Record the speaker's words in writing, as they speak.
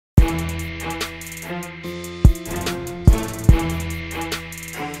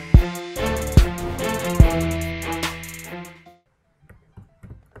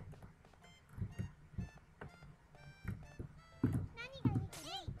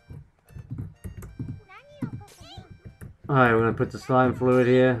Alright, we're gonna put the slime fluid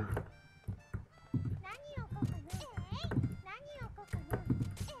here.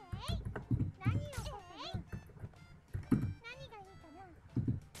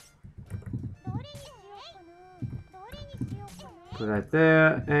 Put that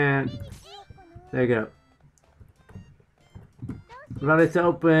there, and there you go. Ready to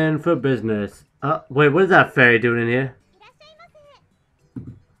open for business. Wait, what is that fairy doing in here?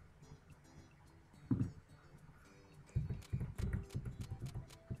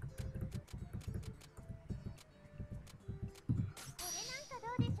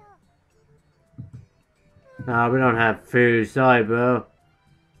 Nah, we don't have food. Sorry, bro.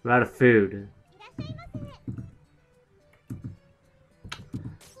 We're out of food.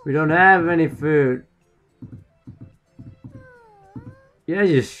 We don't have any food. Yeah,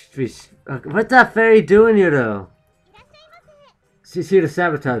 what's that fairy doing here, though? She's here to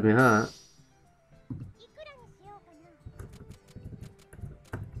sabotage me, huh?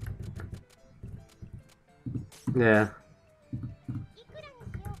 Yeah.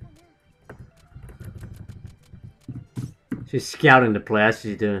 She's scouting the place. That's what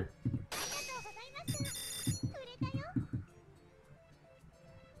she's doing.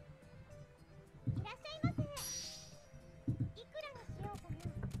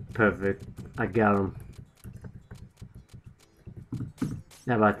 Perfect. I got him.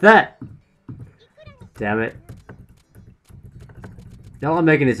 How about that? Damn it. Y'all are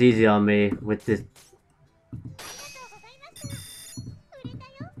making this easy on me with this.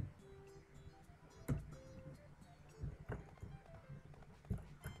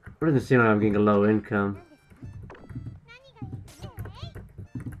 It doesn't seem like I'm getting a low income.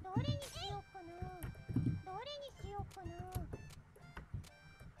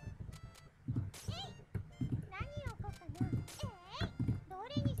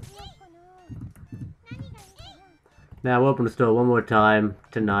 Now we'll open the store one more time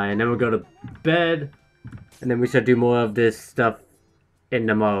tonight, and then we'll go to bed, and then we should do more of this stuff in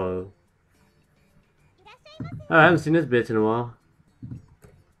tomorrow. Oh, I haven't seen this bitch in a while.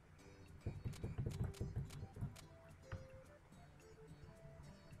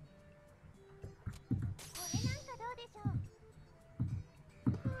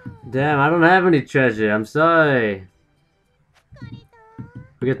 Damn, I don't have any treasure. I'm sorry.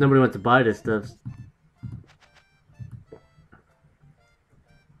 I guess nobody wants to buy this stuff.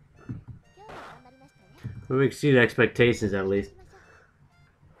 We exceeded expectations, at least.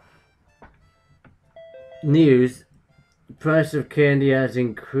 News. Price of candy has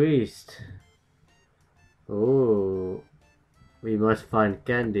increased. Oh. We must find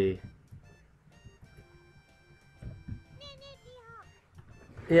candy.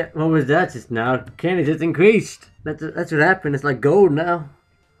 Yeah, what was that just now? Candy just increased. That's what happened. It's like gold now.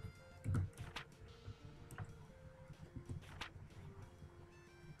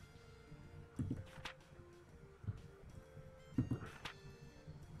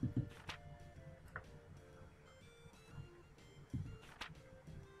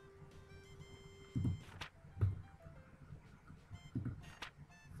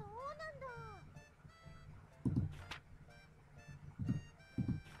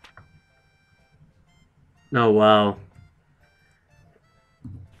 Oh wow.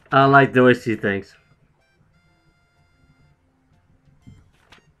 I like the way she thinks.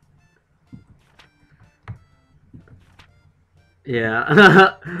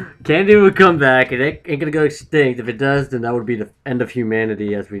 Yeah. Candy will come back. It ain't gonna go extinct. If it does, then that would be the end of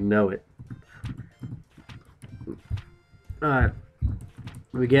humanity as we know it. Alright.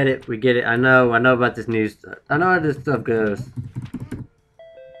 We get it. We get it. I know about this news. I know how this stuff goes.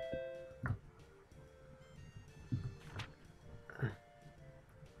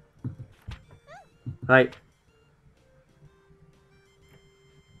 Right.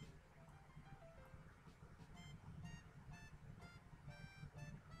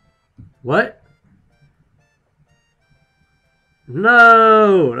 What?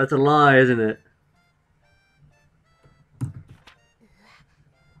 No! That's a lie, isn't it?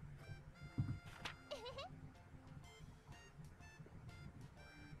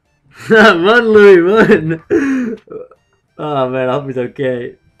 Run, Louis, run! Oh man, I hope he's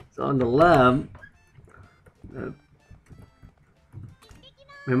okay. It's on the lamb.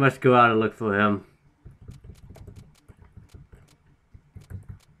 We must go out and look for him.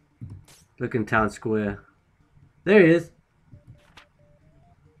 Look in town square. There he is.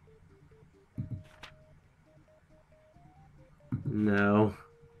 No.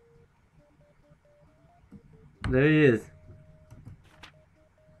 There he is.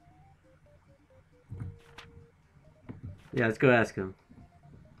 Yeah, let's go ask him.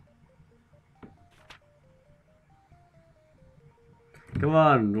 Come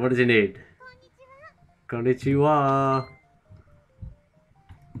on, what does he need? Konnichiwa.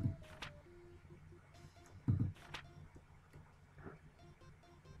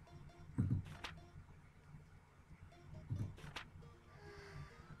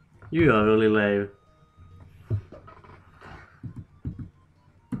 You are really lame.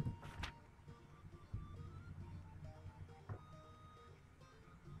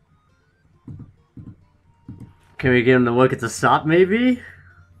 Can we get him to work at the shop, maybe?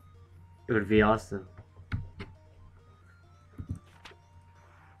 It would be awesome.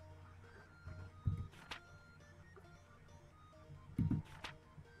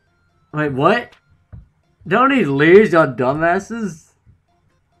 Wait, what? Don't he lose, y'all dumbasses?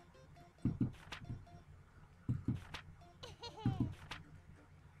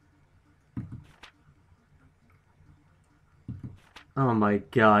 Oh my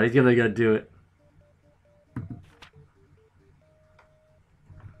god, he's gonna go do it.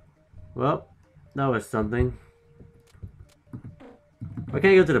 Well, that was something. Why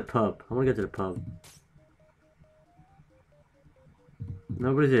can't I go to the pub? I wanna go to the pub.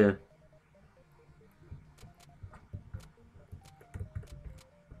 Nobody's here.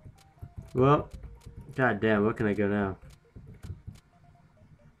 Well, goddamn, where can I go now?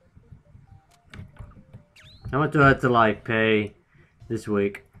 How much do I have to, like, pay this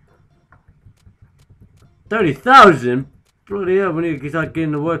week? 30,000? Bloody hell, we need to start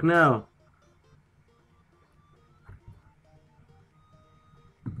getting to work now.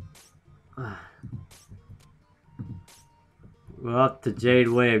 We're up to Jade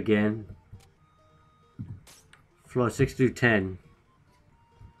Way again. Floor 6 through 10.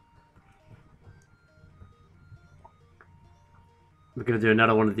 We're gonna do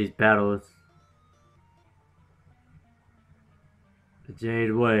another one of these battles. The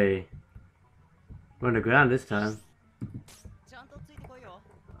Jade Way. We're on the ground this time.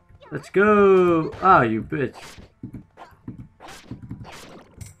 Let's go! Ah, you bitch.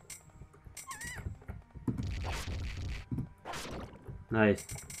 Nice.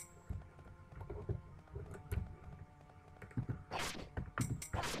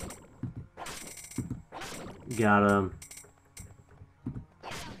 Got him.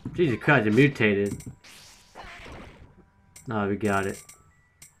 Jesus Christ, it mutated. Oh, we got it.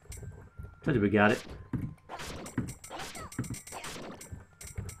 Told you we got it.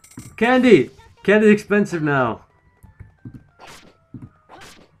 Candy! Candy's expensive now.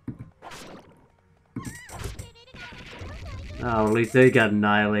 Oh, at least they got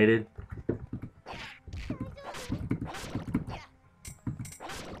annihilated.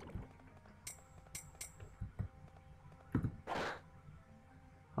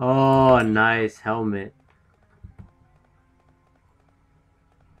 Oh, nice helmet.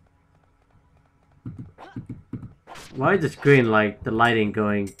 Why is the screen like the lighting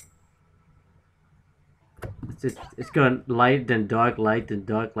going? It's going light then dark, light then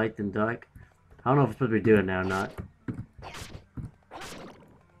dark, light then dark. I don't know if it's supposed to be doing that or not.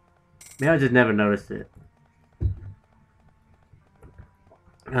 Maybe I just never noticed it.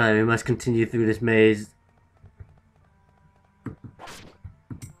 Alright, we must continue through this maze.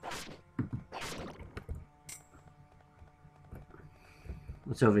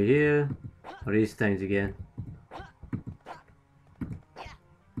 What's over here? What are these things again?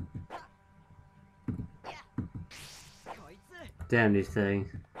 Damn these things.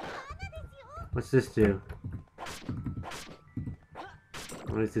 What's this do?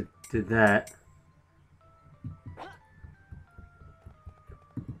 What is it? Did that?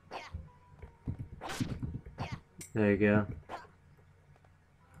 There you go.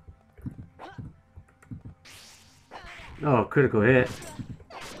 Oh, critical hit.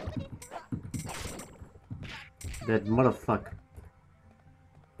 That motherfucker.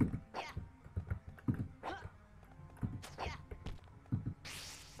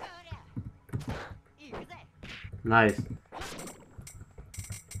 Nice.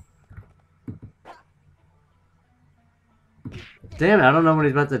 Damn it, I don't know when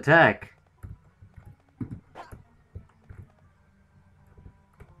he's about to attack.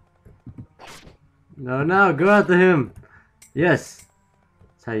 No, no, go after him. Yes.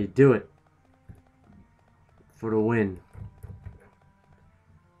 That's how you do it. For the win.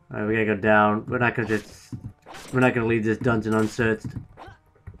 Alright, we gotta go down. We're not gonna leave this dungeon unsearched.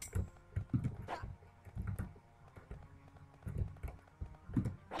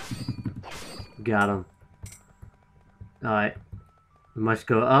 Got him. Alright. We must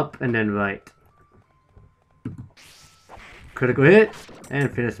go up and then right. Critical hit and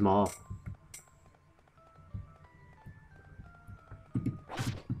finish them off.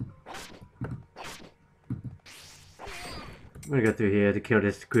 gonna go through here to kill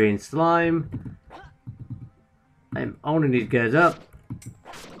this green slime. I'm owning these guys up.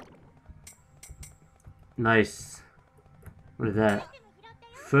 Nice. What is that?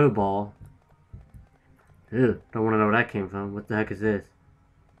 Fur ball. Ew, don't want to know where that came from. What the heck is this?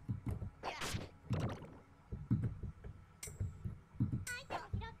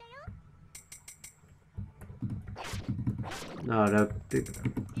 No, no.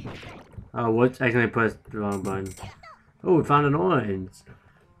 Oh, whoops. I accidentally pressed the wrong button. Oh, we found an orange.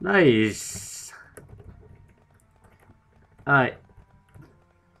 Nice. Alright.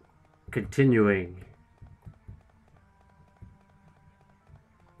 Continuing.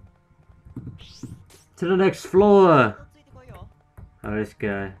 To the next floor. Oh, this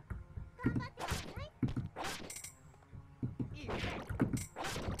guy.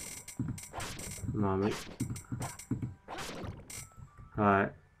 Mommy.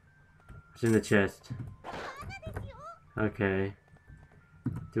 Alright. It's in the chest. Okay.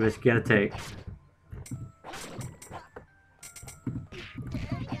 Do what you gotta take.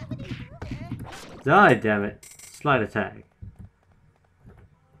 Die, damn it. Slide attack.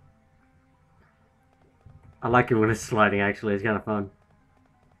 I like it when it's sliding, actually. It's kind of fun.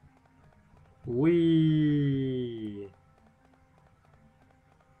 Whee!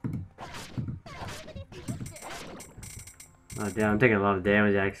 Oh, damn. I'm taking a lot of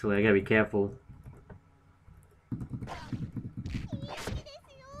damage, actually. I gotta be careful.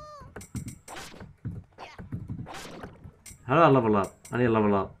 How do I level up? I need to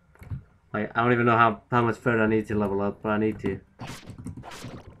level up. Like, I don't even know how much further I need to level up, but I need to.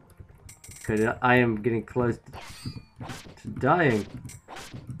 Because I am getting close to dying.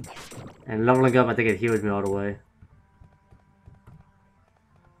 And leveling up, I think it heals me all the way.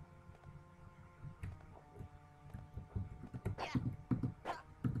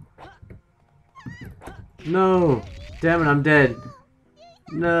 No! Damn it, I'm dead.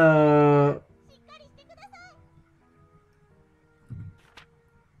 No!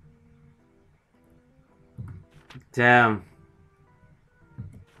 Damn.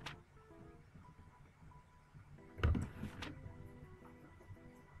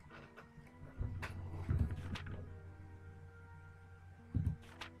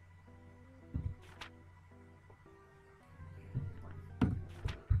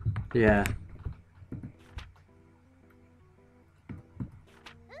 Yeah.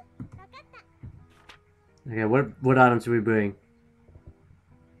 Okay, what items do we bring?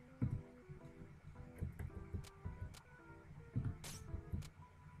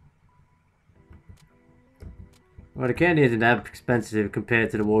 Well, the candy isn't that expensive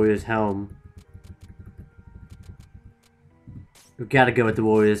compared to the warrior's helm. We gotta go with the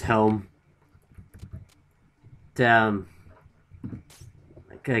warrior's helm. Damn.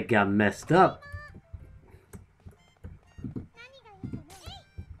 That guy got messed up.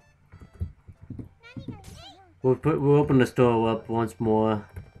 We'll open the store up once more.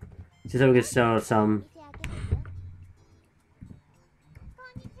 Just so we can sell some.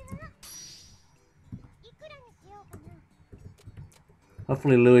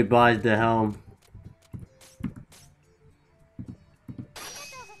 Hopefully Louis buys the helm.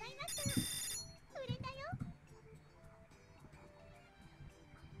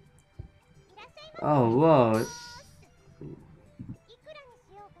 Oh, whoa.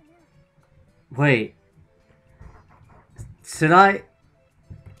 Wait. Should I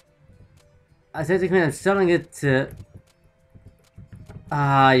said to I'm selling it to...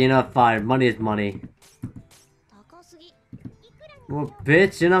 you know, fine. Money is money. Well,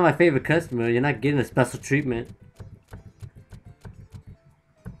 bitch, you're not my favorite customer. You're not getting a special treatment.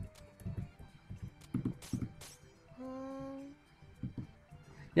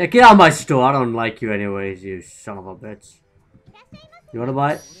 Yeah, get out of my store. I don't like you anyways, you son of a bitch. You wanna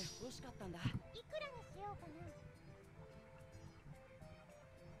buy it?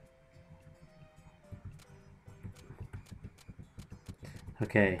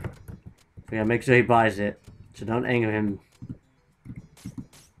 Okay. We gotta make sure he buys it. So don't anger him.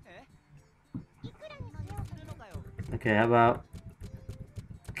 Okay, how about...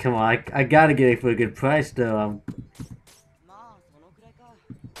 Come on, I gotta get it for a good price though.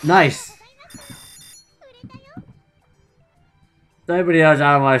 Nice! Everybody else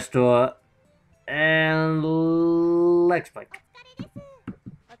out of my store. And... Let's play.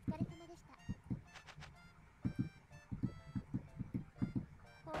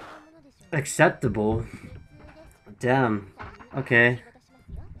 Acceptable. Damn. Okay.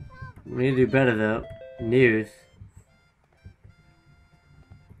 We need to do better though. News.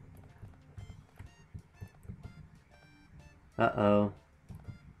 Uh-oh.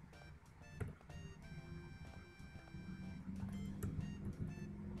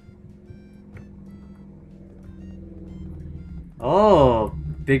 Oh,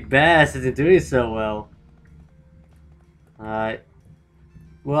 Big Bass isn't doing so well. Alright.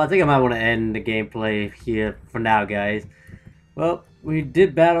 Well, I think I might want to end the gameplay here for now, guys. Well, we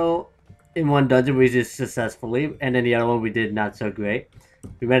did battle in one dungeon, we did successfully, and then the other one we did not so great.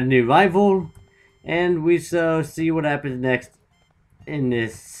 We met a new rival, and we shall see what happens next in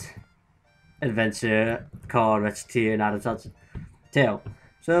this adventure called Recettear, not a touch tale.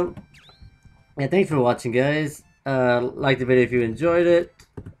 So, yeah, thanks for watching, guys. Like the video if you enjoyed it.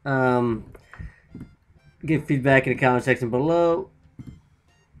 Give feedback in the comment section below.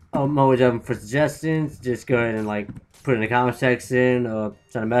 I'm always open for suggestions. Just go ahead and like put it in the comment section or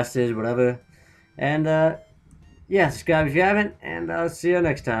send a message, whatever. And yeah, subscribe if you haven't, and I'll see you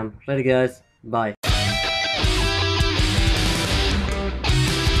next time. Later, guys. Bye.